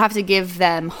 So you have to give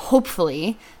them,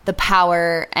 hopefully, the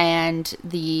power and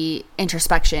the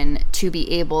introspection to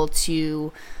be able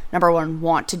to, number one,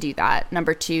 want to do that.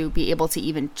 Number two, be able to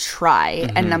even try.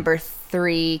 Mm-hmm. And number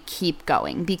three, keep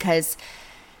going. Because,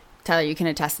 Tyler, you can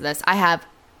attest to this. I have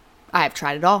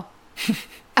tried it all.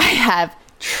 I have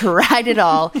tried it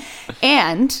all.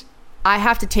 And I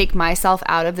have to take myself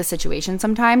out of the situation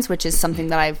sometimes, which is something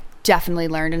that I've definitely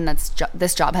learned, and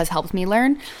this job has helped me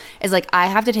learn, is like, I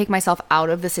have to take myself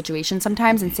out of the situation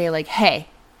sometimes and say like, hey,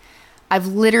 I've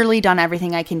literally done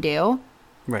everything I can do.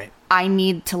 Right. I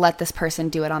need to let this person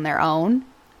do it on their own,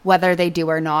 whether they do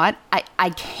or not.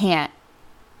 I can't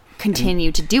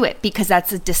continue to do it because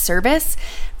that's a disservice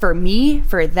for me,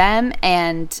 for them,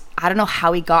 and I don't know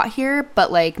how we got here,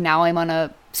 but like now I'm on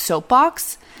a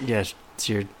soapbox. Yeah,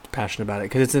 you're passionate about it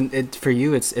because it's for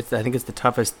you. It's I think it's the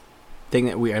toughest thing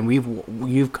that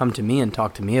you've come to me and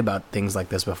talked to me about things like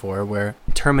this before, where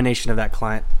termination of that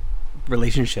client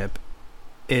relationship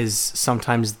is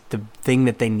sometimes the thing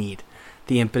that they need.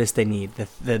 the impetus they need,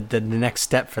 the next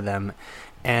step for them.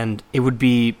 And it would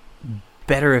be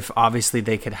better if obviously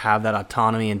they could have that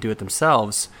autonomy and do it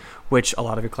themselves, which a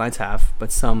lot of your clients have,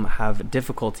 but some have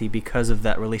difficulty because of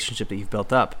that relationship that you've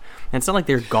built up. And it's not like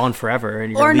they're gone forever,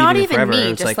 and you're or not even forever.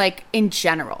 me, It's just like in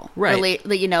general, right?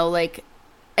 You know, like,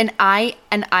 and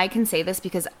I can say this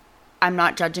because I'm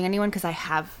not judging anyone, because I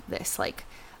have this, like,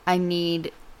 I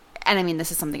need, and I mean,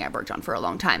 this is something I've worked on for a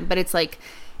long time, but it's like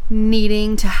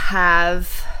needing to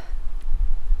have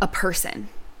a person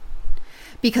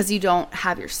because you don't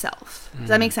have yourself. Does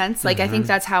that make sense? Like, I think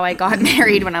that's how I got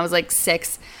married when I was like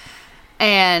 6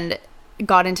 and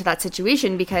got into that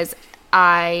situation, because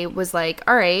I was like,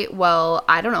 all right, well,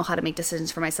 I don't know how to make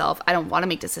decisions for myself. I don't want to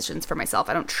make decisions for myself.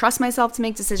 I don't trust myself to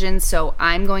make decisions. So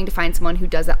I'm going to find someone who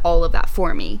does all of that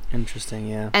for me. Interesting,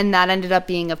 yeah. And that ended up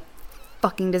being a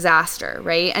fucking disaster,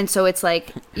 right? And so it's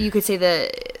like, you could say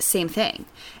the same thing.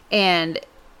 And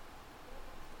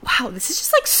wow, this is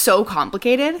just like so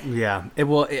complicated. Yeah.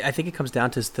 I think it comes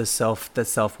down to the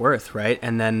self-worth, right?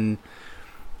 And then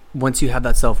once you have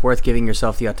that self-worth, giving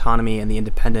yourself the autonomy and the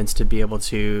independence to be able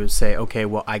to say, okay,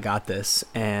 well, I got this,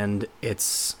 and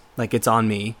it's on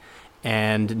me,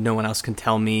 and no one else can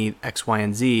tell me X, Y,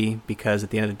 and Z, because at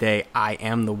the end of the day, I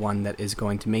am the one that is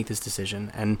going to make this decision.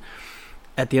 And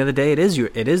at the end of the day, it is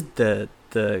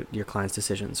your client's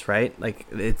decisions, right? Like,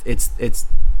 it's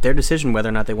their decision whether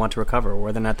or not they want to recover, or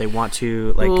whether or not they want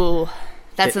to, like. Ooh,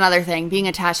 that's another thing, being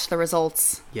attached to the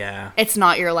results. Yeah. It's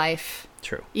not your life.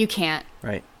 True. You can't.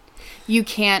 Right. You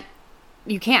can't,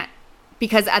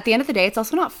 because at the end of the day, it's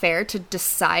also not fair to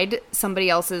decide somebody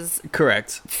else's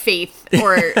correct faith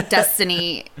or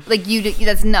destiny. Like,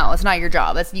 it's not your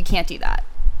job. You can't do that.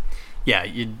 Yeah.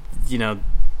 You know,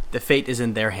 the fate is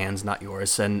in their hands, not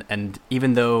yours. And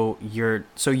even though you're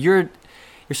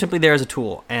simply there as a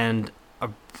tool, and a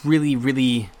really,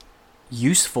 really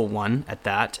useful one at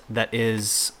that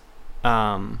is,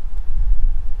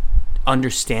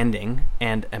 understanding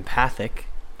and empathic,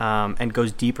 and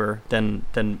goes deeper than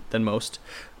most.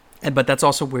 But that's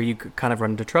also where you kind of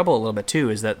run into trouble a little bit too,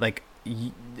 is that, like,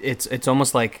 it's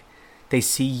almost like they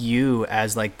see you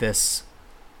as like the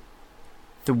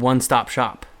one-stop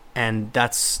shop, and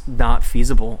that's not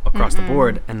feasible across the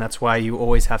board. And that's why you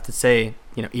always have to say,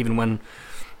 you know, even when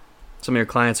some of your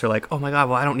clients are like, oh my God,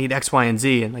 well, I don't need X, Y, and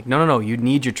Z. And like, no, you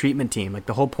need your treatment team. Like,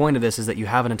 the whole point of this is that you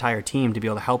have an entire team to be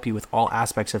able to help you with all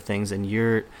aspects of things, and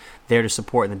you're there to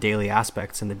support in the daily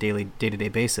aspects and the daily day-to-day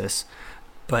basis.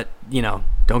 But, you know,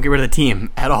 don't get rid of the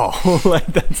team at all. Like,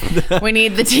 we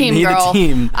need the team, girl.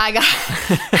 I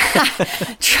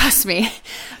got, trust me,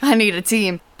 I need a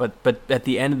team. But at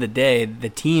the end of the day, the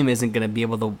team isn't going to be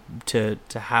able to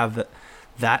have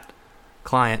that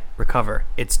client recover.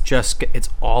 It's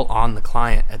all on the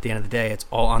client at the end of the day. It's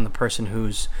all on the person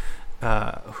who's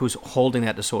holding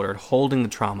that disorder, holding the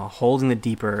trauma, holding the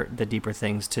deeper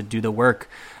things, to do the work,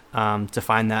 to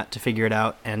find that, to figure it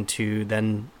out, and to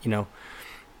then, you know,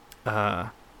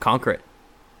 conquer it.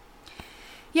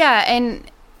 Yeah. And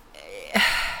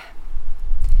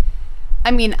I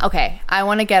mean, okay, I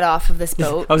want to get off of this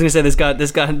boat. I was gonna say this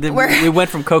guy. We went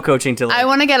from co-coaching to. Like, I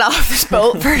want to get off this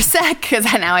boat for a sec, because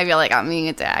now I feel like I'm being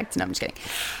attacked. No, I'm just kidding.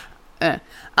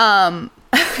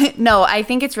 No, I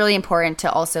think it's really important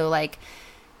to also, like,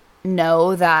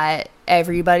 know that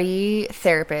everybody,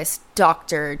 therapist,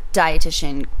 doctor,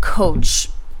 dietitian, coach,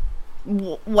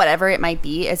 whatever it might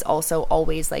be, is also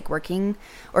always, like, working,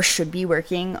 or should be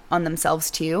working on themselves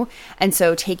too. And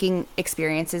so taking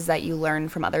experiences that you learn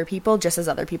from other people, just as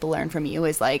other people learn from you,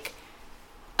 is like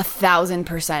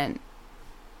 1,000%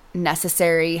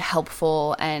 necessary,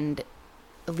 helpful, and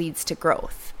leads to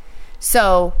growth.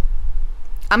 So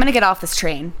I'm going to get off this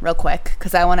train real quick,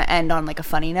 because I want to end on, like, a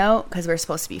funny note, because we're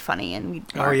supposed to be funny, and we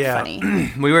aren't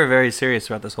funny. We were very serious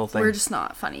about this whole thing. We're just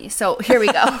not funny. So here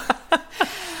we go.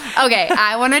 Okay,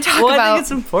 I want to talk about... I think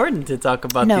it's important to talk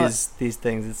about these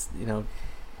things. It's, you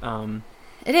know...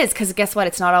 It is, because guess what?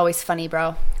 It's not always funny,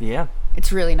 bro. Yeah.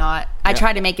 It's really not. I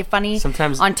try to make it funny.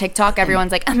 Sometimes on TikTok,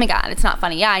 everyone's like, oh my God, it's not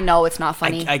funny. Yeah, I know it's not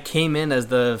funny. I came in as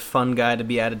the fun guy to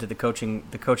be added to the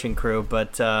coaching crew,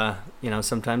 but, you know,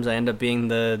 sometimes I end up being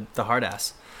the hard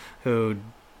ass who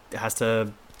has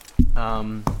to,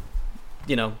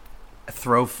 you know,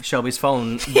 throw Shelby's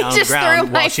phone down the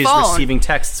ground while she's receiving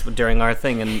texts during our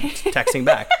thing and texting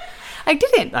back. I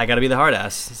didn't. I got to be the hard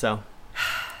ass, so.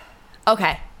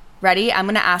 Okay. Ready? I'm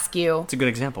going to ask you. It's a good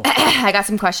example. I got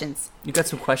some questions. You got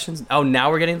some questions? Oh, now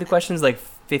we're getting the questions, like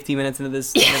 50 minutes into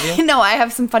this interview? No, I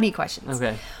have some funny questions.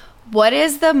 Okay. What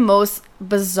is the most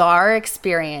bizarre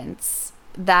experience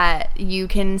that you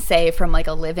can say from, like,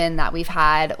 a live-in that we've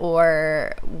had,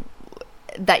 or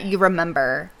that you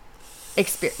remember.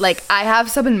 Like, I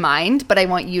have some in mind, but I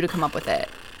want you to come up with it.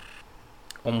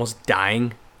 Almost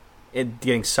dying,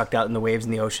 getting sucked out in the waves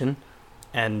in the ocean,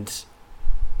 and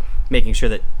making sure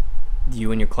that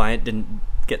you and your client didn't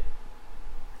get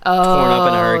torn up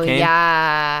in a hurricane.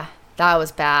 Yeah, that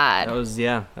was bad. That was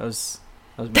bad.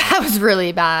 That was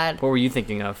really bad. What were you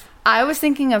thinking of? I was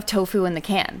thinking of tofu in the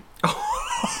can.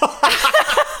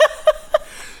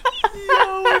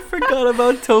 I forgot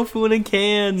about tofu in a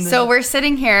can. So we're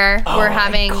sitting here. We're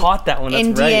having I caught that one. That's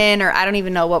Indian, right. or I don't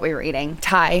even know what we were eating,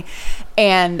 Thai,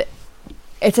 and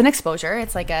it's an exposure.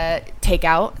 It's like a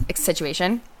takeout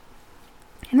situation,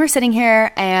 and we're sitting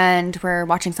here and we're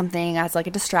watching something as like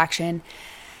a distraction.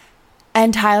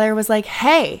 And Tyler was like,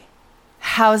 "Hey,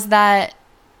 how's that?"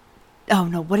 Oh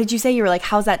no, what did you say? You were like,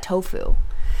 "How's that tofu?"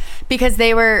 Because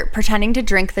they were pretending to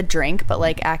drink the drink, but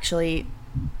like actually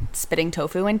spitting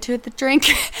tofu into the drink.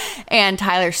 And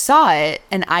Tyler saw it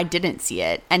and I didn't see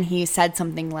it, and he said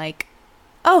something like,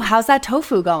 "Oh, how's that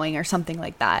tofu going?" or something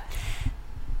like that.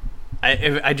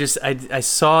 I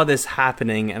saw this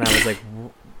happening and I was like,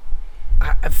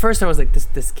 at first I was like,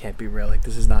 this can't be real, like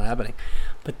this is not happening,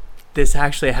 but this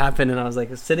actually happened. And I was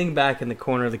like sitting back in the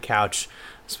corner of the couch,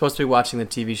 supposed to be watching the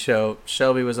TV show.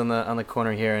 Shelby was on the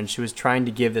corner here, and she was trying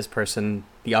to give this person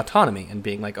the autonomy and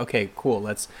being like, okay, cool,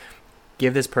 let's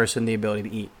give this person the ability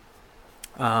to eat,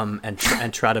 and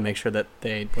try to make sure that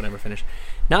they would never finish.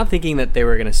 Not thinking that they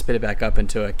were going to spit it back up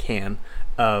into a can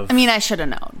of... I mean, I should have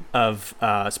known. Of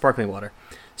sparkling water.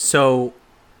 So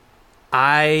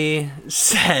I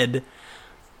said,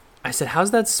 how's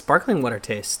that sparkling water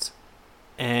taste?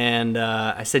 And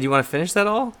I said, you want to finish that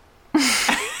all?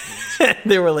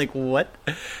 They were like, what?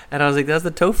 And I was like, that's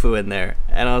the tofu in there.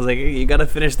 And I was like, you got to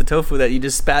finish the tofu that you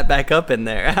just spat back up in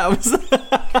there.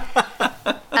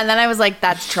 And then I was like,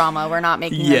 that's trauma. We're not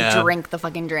making them drink the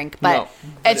fucking drink. But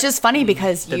it's just funny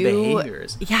because the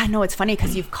behaviors. Yeah, no, it's funny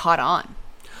because you've caught on.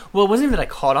 Well, it wasn't even that I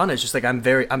caught on. It's just like I'm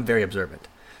very observant.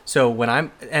 So when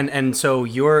I'm and so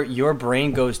your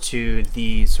brain goes to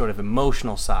the sort of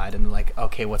emotional side and like,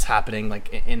 okay, what's happening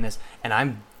like in this, and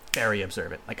I'm very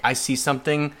observant. Like I see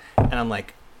something and I'm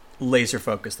like laser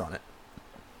focused on it.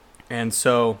 And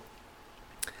so,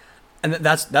 and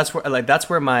that's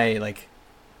where my like,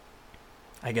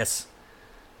 I guess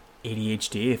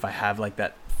ADHD, if I have like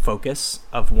that focus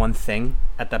of one thing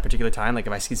at that particular time, like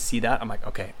if I see that, I'm like,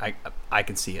 okay, I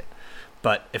can see it.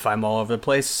 But if I'm all over the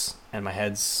place and my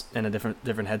head's in a different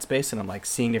headspace and I'm like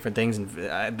seeing different things and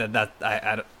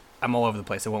I'm all over the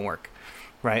place, it won't work,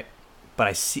 right? But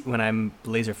I see, when I'm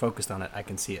laser focused on it, I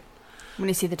can see it. When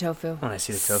you see the tofu. When I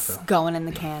see the tofu. Going in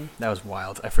the can. That was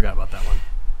wild. I forgot about that one.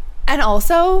 And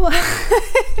also...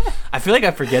 I feel like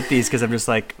I forget these because I'm just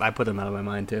like, I put them out of my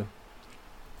mind too.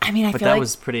 I mean, I but feel that like...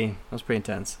 was pretty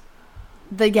intense.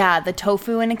 The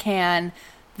tofu in a can,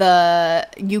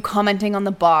 you commenting on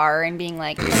the bar and being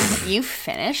like, you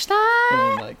finished that?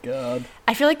 Oh my God.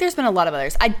 I feel like there's been a lot of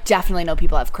others. I definitely know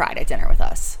people have cried at dinner with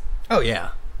us. Oh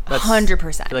yeah.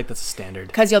 100%. I feel like that's a standard.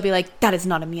 Because you'll be like, that is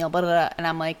not a meal, blah, blah, blah. And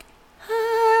I'm like,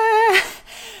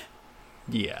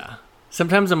 Yeah.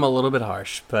 Sometimes I'm a little bit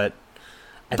harsh, but...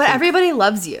 But everybody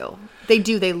loves you. They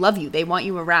do. They love you. They want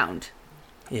you around.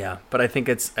 Yeah, but I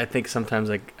think sometimes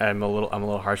like I'm a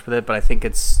little harsh with it, but I think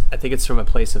it's from a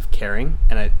place of caring,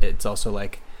 and it's also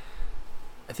like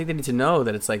I think they need to know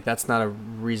that it's like that's not a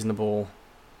reasonable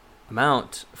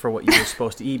amount for what you're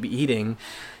supposed to be eating,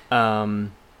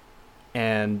 and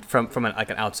from an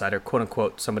outsider, quote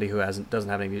unquote, somebody who doesn't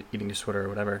have any eating disorder or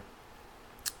whatever,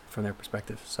 from their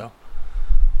perspective. So.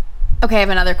 Okay, I have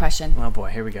another question. Oh boy,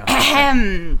 here we go.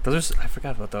 Those I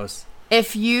forgot about those.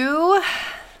 If you...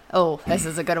 Oh, this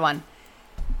is a good one.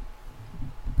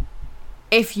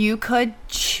 If you could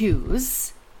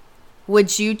choose,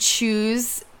 would you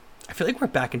choose... I feel like we're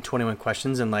back in 21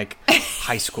 questions in like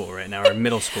high school right now, or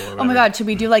middle school or whatever. Oh my God, should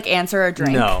we do like answer or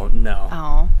drink? No.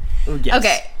 Oh. Yes.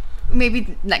 Okay,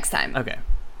 maybe next time. Okay.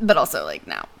 But also like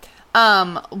now.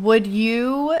 Would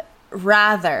you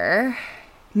rather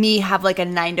me have like a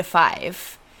 9 to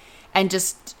 5 and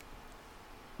just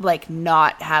like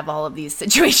not have all of these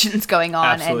situations going on?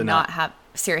 Absolutely and not have...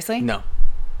 Seriously? No.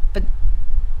 But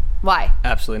why?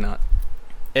 Absolutely not.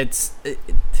 It's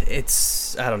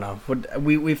I don't know.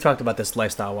 We've talked about this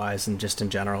lifestyle wise and just in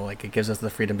general. Like it gives us the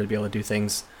freedom to be able to do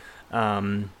things.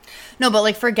 No, but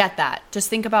like forget that. Just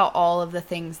think about all of the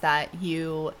things that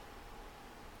you...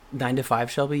 9 to 5,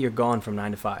 Shelby. You're gone from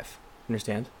 9 to 5.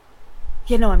 Understand?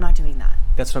 Yeah, no, I'm not doing that.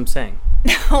 That's what I'm saying.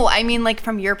 No, I mean like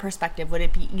from your perspective, would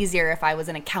it be easier if I was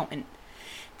an accountant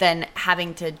than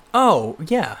having to... Oh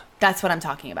yeah. That's what I'm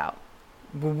talking about.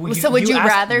 So would you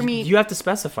rather me... You have to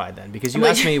specify then, because you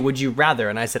asked me, would you rather?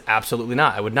 And I said, absolutely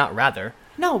not. I would not rather.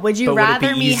 No, would you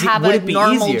rather me have a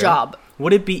normal job?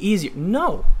 Would it be easier?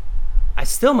 No.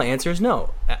 My answer is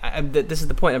no. This is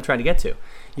the point I'm trying to get to.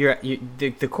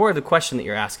 The core of the question that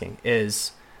you're asking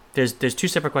is, there's two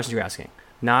separate questions you're asking.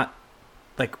 Not,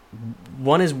 like,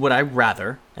 one is would I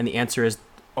rather, and the answer is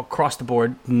across the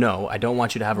board, no, I don't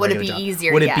want you to have a regular job. Would it be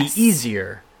easier? Would it be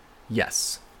easier?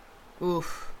 Yes.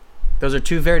 Oof. Those are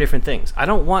two very different things. I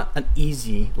don't want an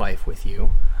easy life with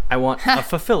you. I want a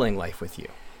fulfilling life with you.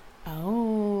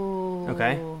 Oh.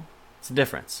 Okay? It's a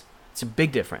difference. It's a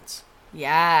big difference.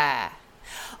 Yeah.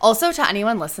 Also, to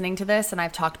anyone listening to this, and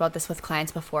I've talked about this with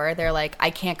clients before, they're like, I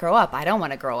can't grow up. I don't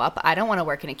want to grow up. I don't want to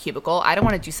work in a cubicle. I don't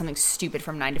want to do something stupid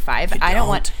from 9 to 5. I don't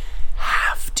want...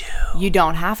 have to. You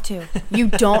don't have to. You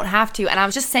don't have to. And I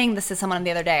was just saying this to someone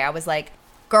the other day. I was like,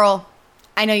 girl,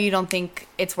 I know you don't think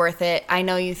it's worth it. I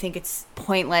know you think it's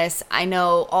pointless. I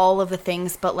know all of the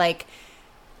things, but like...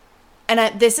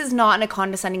 And this is not in a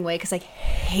condescending way, because I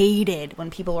hated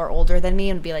when people were older than me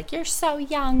and would be like, you're so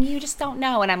young, you just don't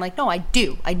know. And I'm like, no, I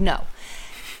do. I know.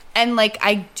 And like,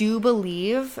 I do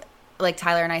believe, like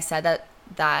Tyler and I said,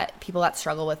 that people that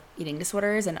struggle with eating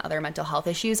disorders and other mental health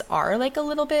issues are like a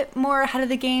little bit more ahead of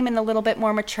the game and a little bit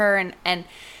more mature.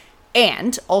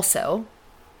 And also,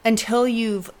 until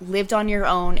you've lived on your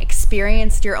own,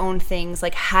 experienced your own things,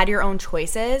 like had your own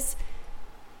choices,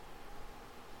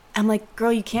 I'm like,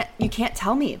 girl, you can't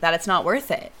tell me that it's not worth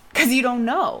it, because you don't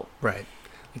know. Right.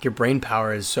 Like, your brain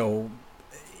power is so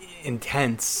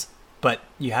intense, but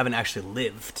you haven't actually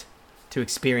lived to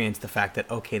experience the fact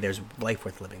that, okay, there's life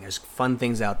worth living. There's fun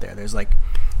things out there. There's like,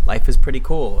 life is pretty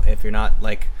cool if you're not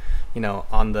like,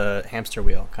 on the hamster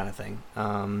wheel kind of thing.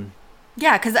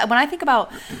 Yeah, because when I think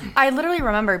about, I literally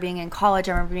remember being in college,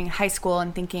 I remember being in high school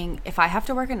and thinking, if I have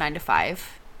to work a 9 to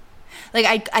 5,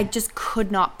 like I just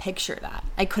could not picture that.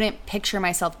 I couldn't picture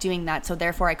myself doing that, so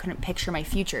therefore I couldn't picture my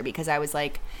future, because I was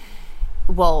like,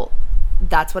 well,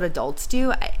 that's what adults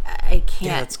do. I can't do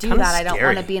that. Scary. I don't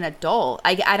want to be an adult.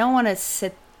 I don't want to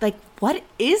sit, like, what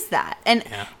is that?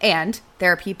 And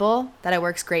there are people that it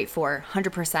works great for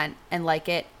 100% and like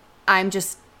it. I'm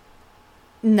just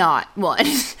not one.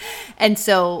 And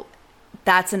so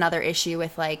that's another issue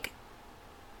with like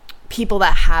people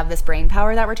that have this brain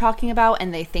power that we're talking about,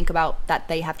 and they think about that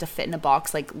they have to fit in a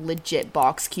box, like legit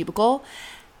box cubicle.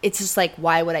 It's just like,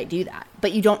 why would I do that?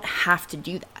 But you don't have to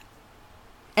do that.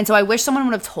 And so I wish someone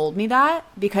would have told me that,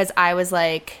 because I was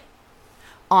like,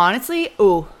 honestly,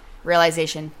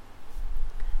 realization.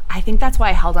 I think that's why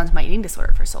I held on to my eating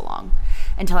disorder for so long,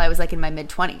 until I was like in my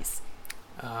mid-20s.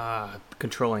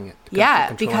 Controlling it.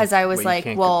 Yeah, because I was like,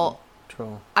 well,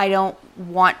 I don't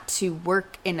want to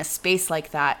work in a space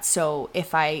like that. So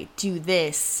if I do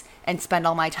this and spend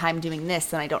all my time doing this,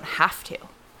 then I don't have to.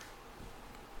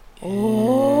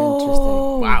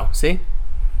 Interesting. Wow. See?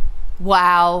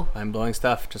 Wow. I'm blowing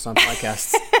stuff just on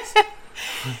podcasts.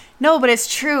 No, but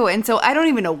it's true. And so I don't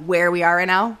even know where we are right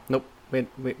now. Nope. We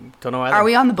don't know either. Are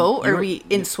we on the boat, or are we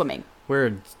in swimming? We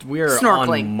are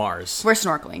snorkeling. on Mars. We're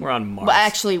snorkeling. We're on Mars. But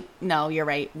actually, no, you're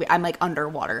right. I'm like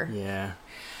underwater. Yeah.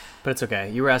 But it's okay.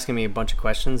 You were asking me a bunch of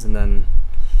questions, and then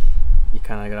you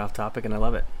kind of got off topic, and I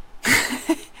love it.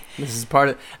 This is part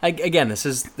of, again, this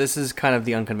is kind of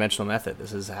the unconventional method.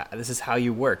 This is how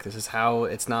you work. This is how,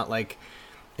 it's not like,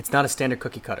 it's not a standard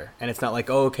cookie cutter. And it's not like,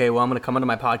 oh, okay, well, I'm going to come onto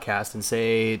my podcast and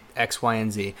say X, Y,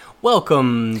 and Z.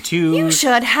 Welcome to... You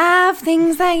should have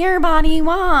things that your body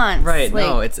wants. Right. Like,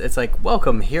 no, it's like,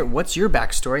 welcome here. What's your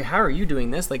backstory? How are you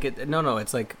doing this? Like,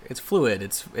 it's like, it's fluid.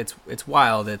 It's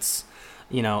wild. It's,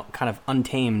 kind of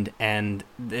untamed. And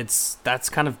that's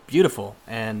kind of beautiful.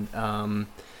 And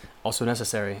also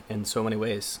necessary in so many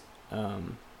ways. But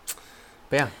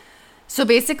yeah. So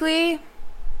basically...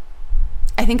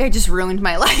 I think I just ruined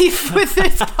my life with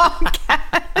this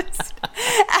podcast.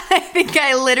 I think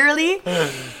I literally...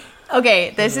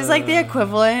 Okay, this is like the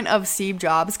equivalent of Steve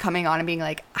Jobs coming on and being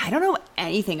like, I don't know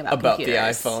anything about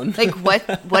computers. The iPhone. Like,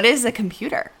 what is a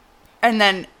computer? And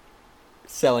then...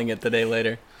 selling it the day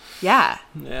later. Yeah.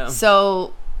 Yeah.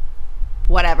 So,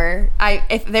 whatever.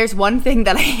 If there's one thing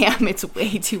that I am, it's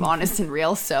way too honest and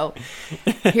real. So,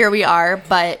 here we are.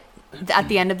 But... at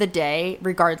the end of the day,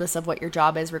 regardless of what your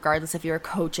job is, regardless if you're a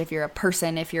coach, if you're a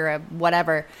person, if you're a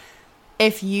whatever,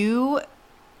 if you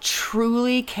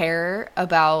truly care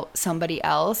about somebody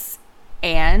else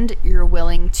and you're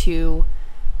willing to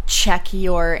check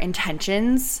your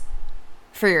intentions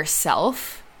for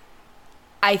yourself,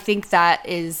 I think that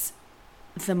is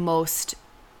the most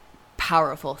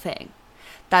powerful thing.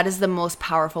 That is the most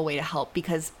powerful way to help,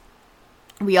 because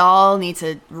we all need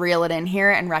to reel it in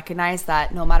here and recognize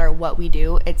that no matter what we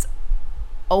do, it's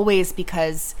always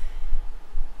because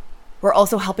we're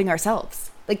also helping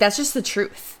ourselves. Like, that's just the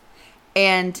truth.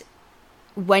 And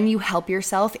when you help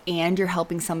yourself and you're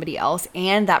helping somebody else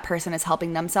and that person is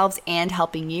helping themselves and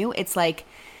helping you, it's like,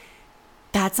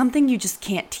 that's something you just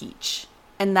can't teach.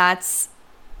 And that's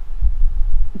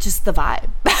just the vibe.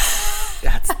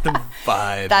 That's the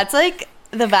vibe. That's like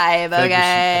the vibe,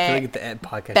 okay? I feel like the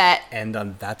podcast should end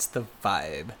on that's the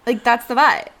vibe. Like, that's the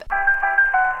vibe.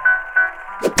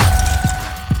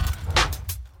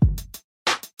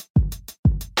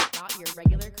 Not your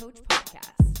regular coach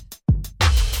podcast.